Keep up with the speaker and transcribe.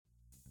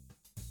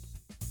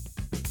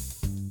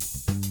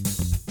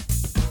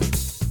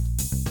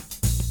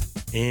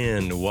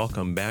And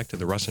welcome back to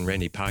the Russ and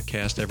Randy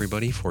podcast,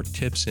 everybody, for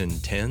tips in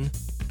 10,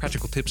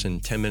 practical tips in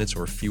 10 minutes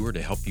or fewer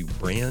to help you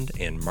brand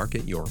and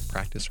market your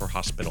practice or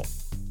hospital.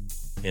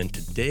 And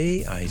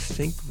today, I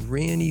think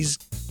Randy's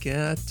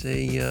got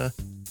a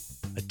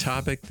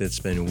topic that's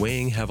been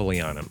weighing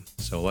heavily on him.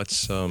 So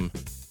let's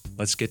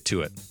get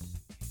to it.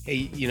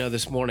 Hey,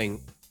 this morning,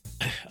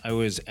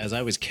 as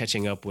I was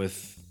catching up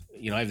with,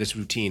 I have this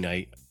routine.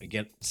 I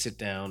sit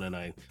down and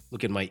I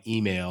look at my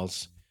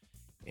emails,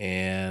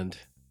 and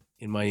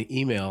in my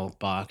email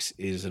box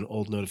is an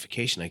old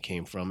notification I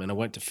came from, and I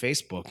went to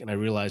Facebook and I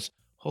realized,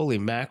 holy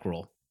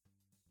mackerel,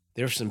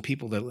 there are some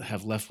people that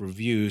have left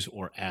reviews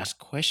or asked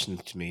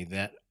questions to me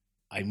that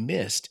I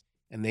missed,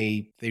 and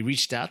they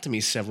reached out to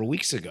me several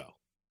weeks ago.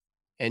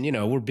 And,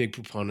 we're big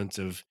proponents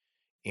of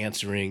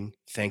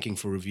thanking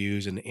for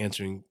reviews and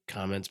answering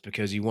comments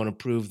because you want to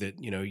prove that,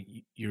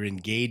 you're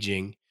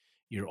engaging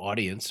your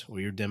audience or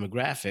your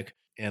demographic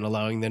and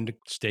allowing them to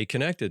stay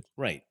connected.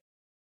 Right.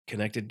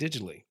 Connected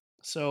digitally.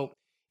 So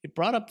it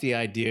brought up the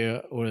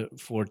idea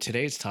for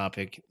today's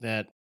topic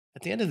that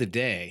at the end of the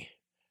day,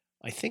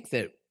 I think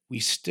that we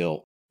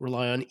still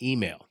rely on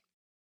email.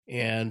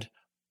 And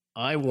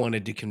I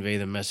wanted to convey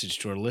the message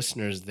to our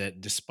listeners that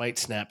despite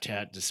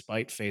Snapchat,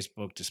 despite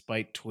Facebook,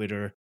 despite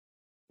Twitter,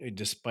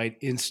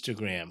 despite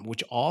Instagram,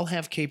 which all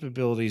have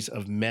capabilities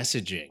of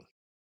messaging,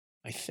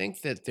 I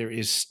think that there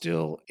is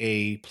still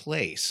a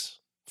place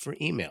for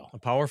email. A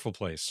powerful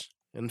place.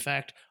 In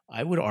fact,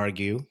 I would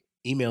argue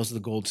email is the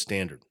gold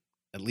standard,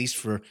 at least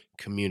for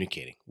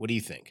communicating. What do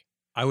you think?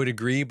 I would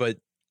agree, but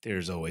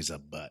there's always a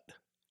but.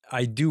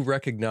 I do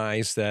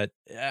recognize that.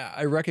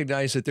 I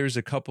recognize that there's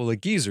a couple of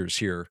geezers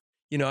here.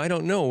 I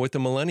don't know what the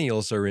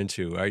millennials are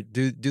into.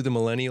 Do the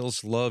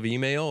millennials love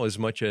email as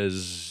much as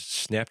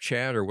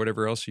Snapchat or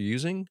whatever else you're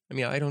using? I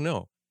mean, I don't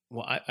know.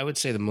 Well, I would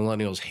say the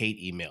millennials hate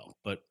email,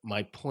 but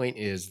my point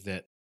is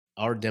that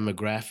our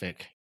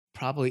demographic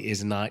probably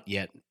is not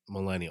yet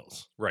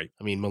millennials. Right.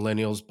 I mean,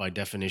 millennials by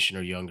definition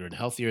are younger and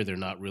healthier. They're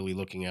not really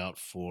looking out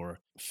for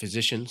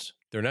physicians.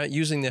 They're not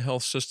using the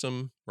health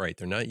system. Right.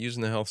 They're not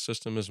using the health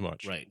system as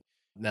much. Right.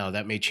 Now,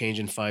 that may change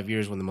in 5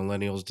 years when the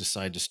millennials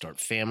decide to start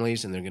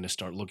families and they're going to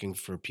start looking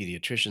for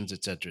pediatricians,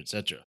 et cetera, et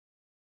cetera.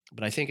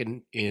 But I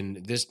think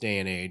in this day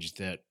and age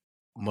that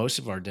most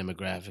of our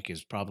demographic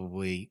is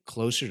probably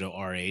closer to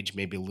our age,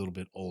 maybe a little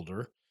bit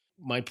older.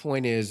 My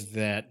point is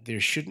that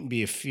there shouldn't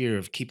be a fear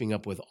of keeping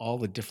up with all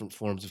the different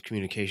forms of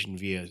communication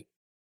via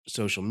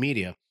social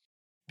media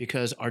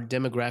because our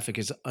demographic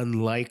is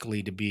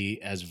unlikely to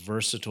be as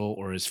versatile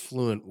or as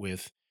fluent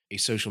with a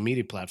social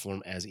media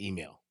platform as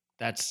email.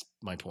 That's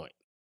my point.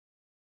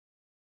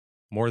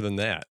 More than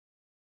that,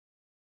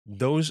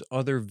 those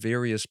other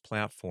various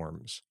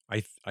platforms,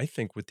 I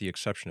think with the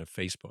exception of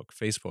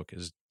Facebook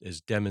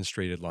has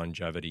demonstrated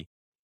longevity.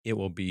 It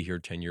will be here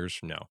 10 years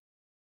from now.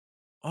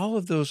 All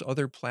of those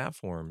other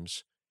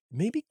platforms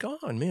may be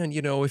gone, man.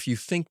 If you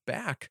think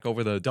back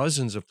over the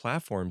dozens of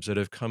platforms that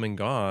have come and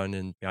gone,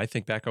 and I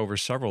think back over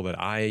several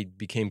that I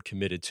became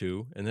committed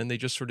to, and then they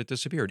just sort of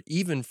disappeared,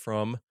 even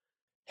from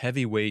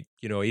heavyweight,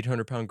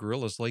 800-pound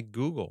gorillas like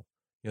Google.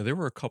 There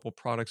were a couple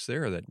products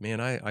there that, man,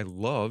 I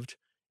loved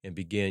and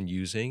began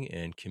using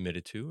and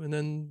committed to. And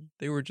then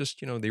they were just,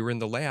 they were in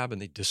the lab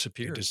and they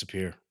disappeared. They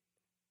disappear.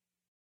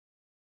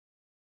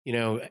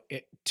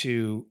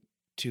 To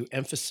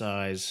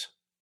emphasize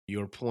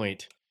your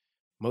point,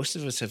 most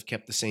of us have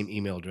kept the same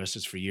email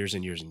addresses for years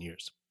and years and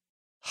years.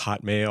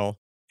 Hotmail,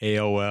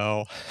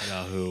 AOL.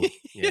 Yahoo,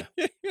 yeah,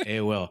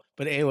 AOL.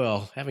 But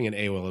AOL, having an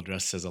AOL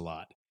address says a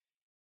lot.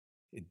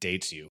 It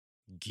dates you.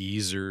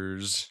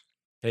 Geezers.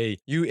 Hey,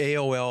 you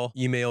AOL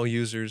email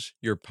users,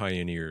 you're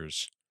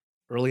pioneers.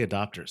 Early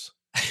adopters.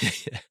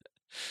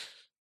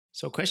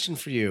 So question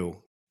for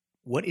you,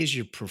 what is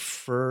your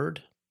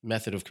preferred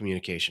method of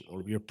communication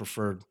or your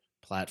preferred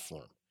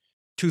platform?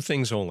 2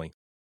 things only.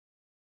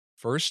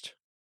 First,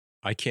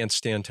 I can't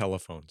stand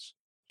telephones,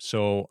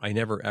 so I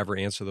never ever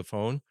answer the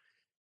phone.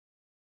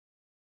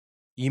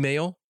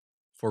 Email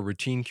for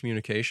routine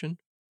communication.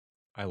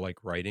 I like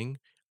writing.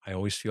 I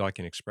always feel I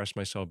can express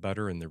myself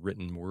better in the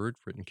written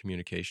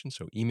communication.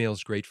 So email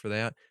is great for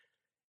that.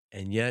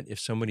 And yet, if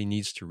somebody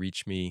needs to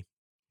reach me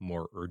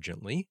more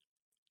urgently,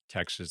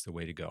 text is the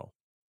way to go.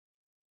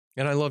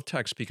 And I love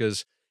text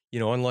because,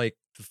 unlike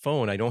the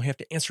phone, I don't have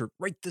to answer it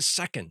right this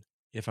second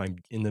if I'm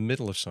in the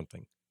middle of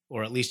something.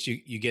 Or at least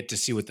you get to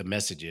see what the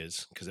message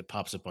is because it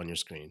pops up on your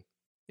screen.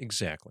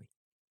 Exactly.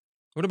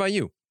 What about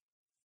you?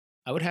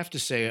 I would have to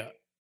say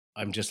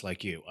I'm just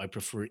like you. I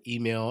prefer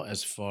email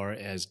as far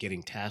as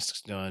getting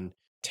tasks done.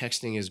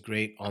 Texting is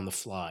great on the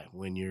fly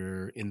when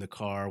you're in the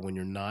car, when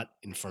you're not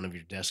in front of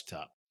your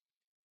desktop.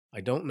 I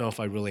don't know if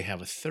I really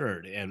have a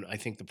third. And I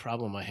think the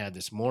problem I had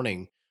this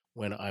morning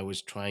when I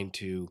was trying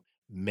to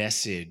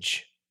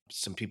message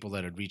some people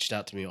that had reached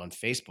out to me on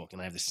Facebook, and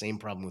I have the same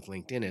problem with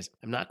LinkedIn, is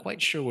I'm not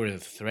quite sure where the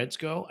threads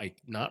go. I'm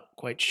not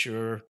quite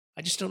sure.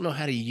 I just don't know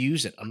how to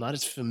use it. I'm not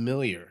as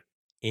familiar.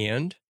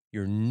 And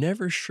you're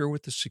never sure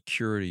what the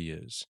security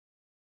is.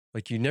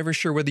 Like, you're never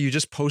sure whether you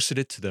just posted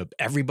it to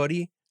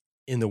everybody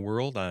in the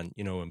world on,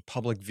 in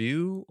public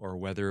view or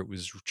whether it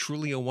was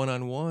truly a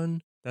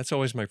one-on-one. That's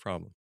always my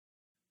problem.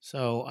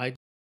 So I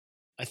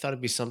thought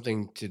it'd be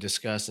something to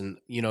discuss, and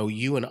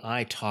you and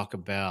I talk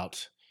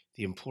about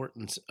the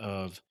importance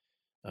of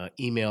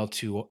email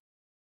to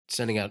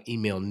sending out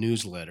email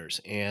newsletters,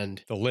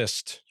 and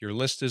Your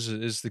list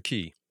is the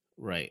key.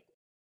 right.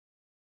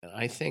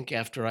 I think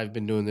after I've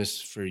been doing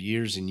this for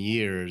years and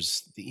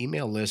years, the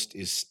email list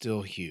is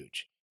still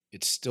huge.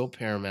 It's still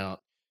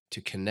paramount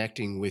to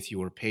connecting with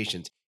your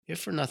patients. If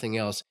for nothing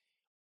else,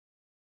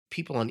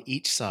 people on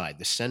each side,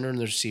 the sender and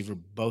the receiver,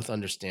 both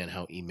understand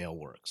how email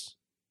works.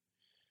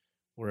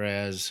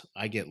 Whereas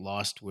I get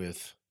lost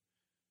with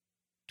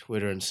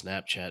Twitter and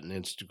Snapchat and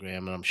Instagram,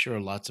 and I'm sure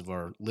lots of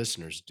our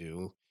listeners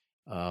do.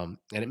 And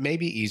it may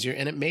be easier,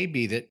 and it may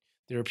be that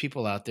there are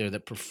people out there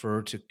that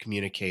prefer to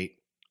communicate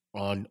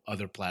on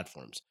other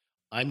platforms.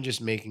 I'm just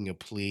making a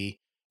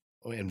plea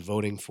and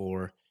voting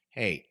for,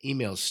 hey,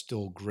 email is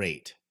still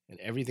great. And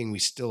everything we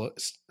still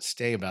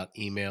stay about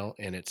email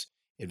and its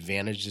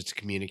advantages to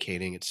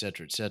communicating, et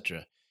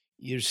cetera,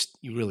 you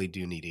really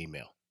do need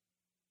email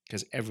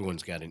because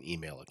everyone's got an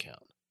email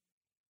account.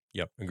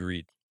 Yep,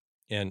 agreed.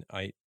 And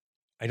I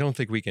don't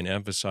think we can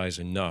emphasize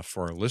enough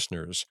for our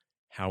listeners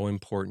how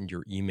important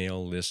your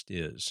email list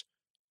is.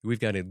 We've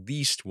got at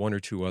least one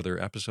or two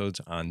other episodes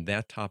on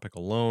that topic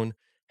alone,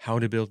 how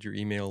to build your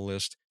email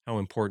list, how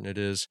important it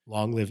is.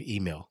 Long live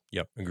email.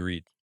 Yep,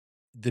 agreed.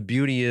 The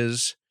beauty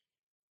is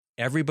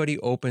everybody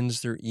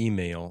opens their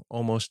email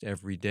almost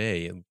every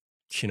day.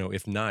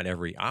 If not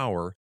every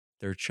hour,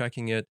 they're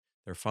checking it,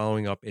 they're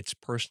following up. It's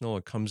personal.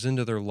 It comes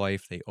into their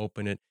life. They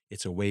open it.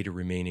 It's a way to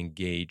remain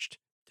engaged,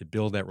 to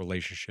build that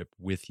relationship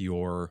with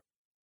your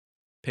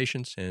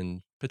patients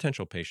and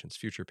potential patients,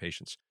 future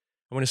patients.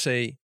 I want to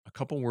say a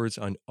couple words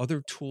on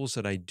other tools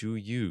that I do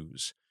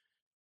use.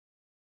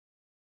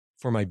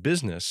 For my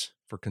business,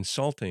 for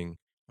consulting,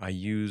 I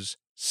use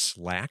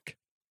Slack,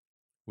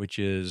 which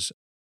is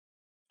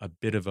a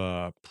bit of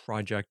a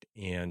project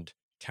and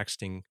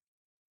texting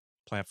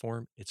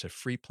platform. It's a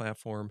free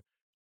platform.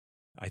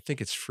 I think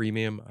it's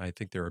freemium. I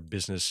think there are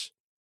business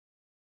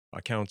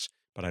accounts,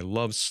 but I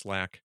love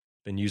Slack.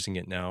 Been using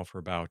it now for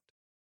about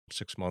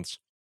 6 months.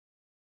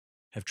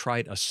 Have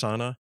tried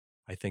Asana.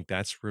 I think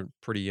that's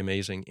pretty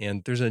amazing.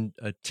 And there's a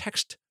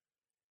text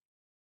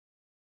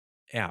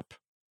app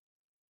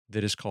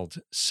that is called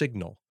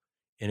Signal,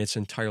 and it's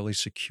entirely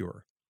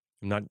secure.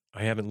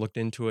 I haven't looked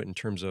into it in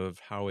terms of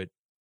how it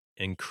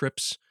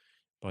encrypts,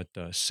 but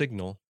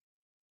Signal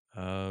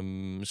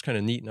is kind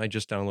of neat, and I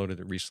just downloaded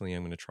it recently.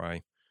 I'm going to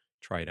try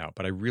it out,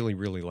 but I really,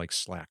 really like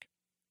Slack.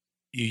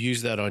 You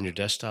use that on your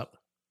desktop?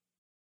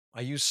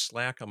 I use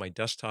Slack on my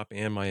desktop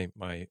and my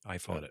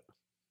iPhone. Got it.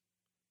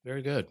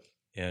 Very good.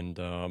 And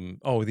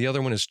the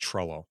other one is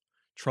Trello.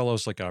 Trello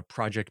is like a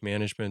project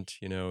management.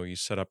 You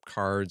set up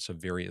cards of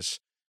various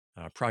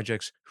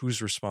projects,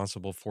 who's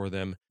responsible for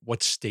them,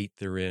 what state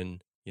they're in,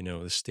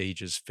 the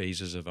stages,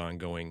 phases of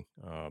ongoing.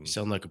 You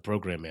sound like a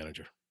program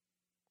manager,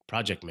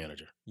 project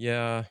manager.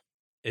 Yeah.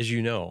 As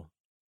you know,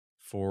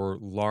 for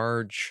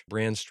large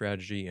brand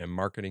strategy and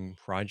marketing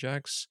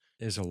projects,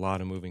 there's a lot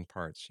of moving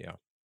parts. Yeah.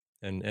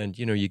 And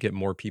you get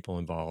more people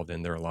involved,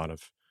 and there are a lot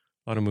of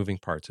moving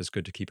parts. It's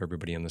good to keep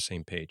everybody on the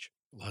same page.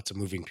 Lots of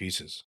moving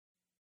pieces.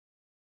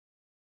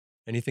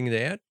 Anything to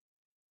add?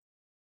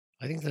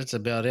 I think that's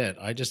about it.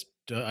 I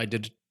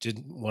didn't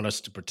want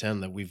us to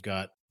pretend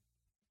that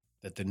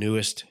that the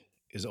newest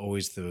is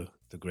always the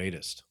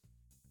greatest.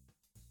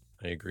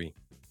 I agree.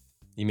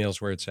 Email's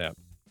where it's at.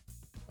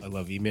 I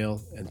love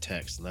email and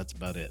text, and that's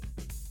about it.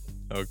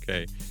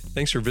 Okay.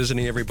 Thanks for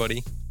visiting,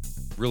 everybody.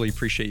 Really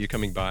appreciate you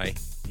coming by,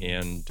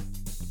 and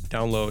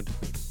download,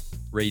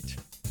 rate,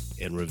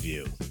 and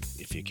review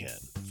if you can.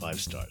 5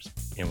 stars.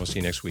 And we'll see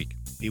you next week.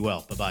 Be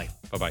well. Bye-bye.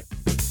 Bye-bye.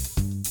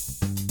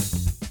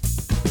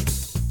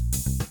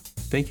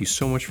 Thank you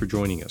so much for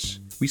joining us.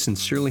 We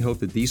sincerely hope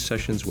that these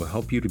sessions will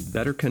help you to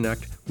better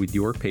connect with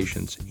your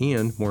patients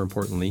and, more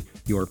importantly,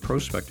 your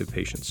prospective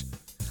patients.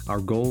 Our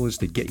goal is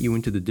to get you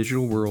into the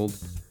digital world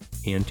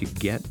and to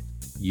get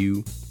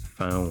you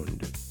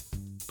found.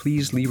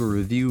 Please leave a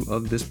review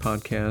of this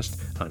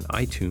podcast on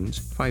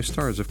iTunes, 5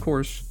 stars, of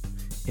course,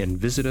 and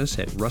visit us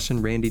at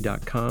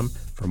russandrandy.com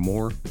for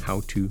more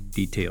how-to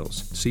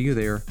details. See you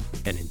there,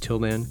 and until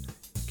then,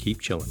 keep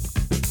chilling.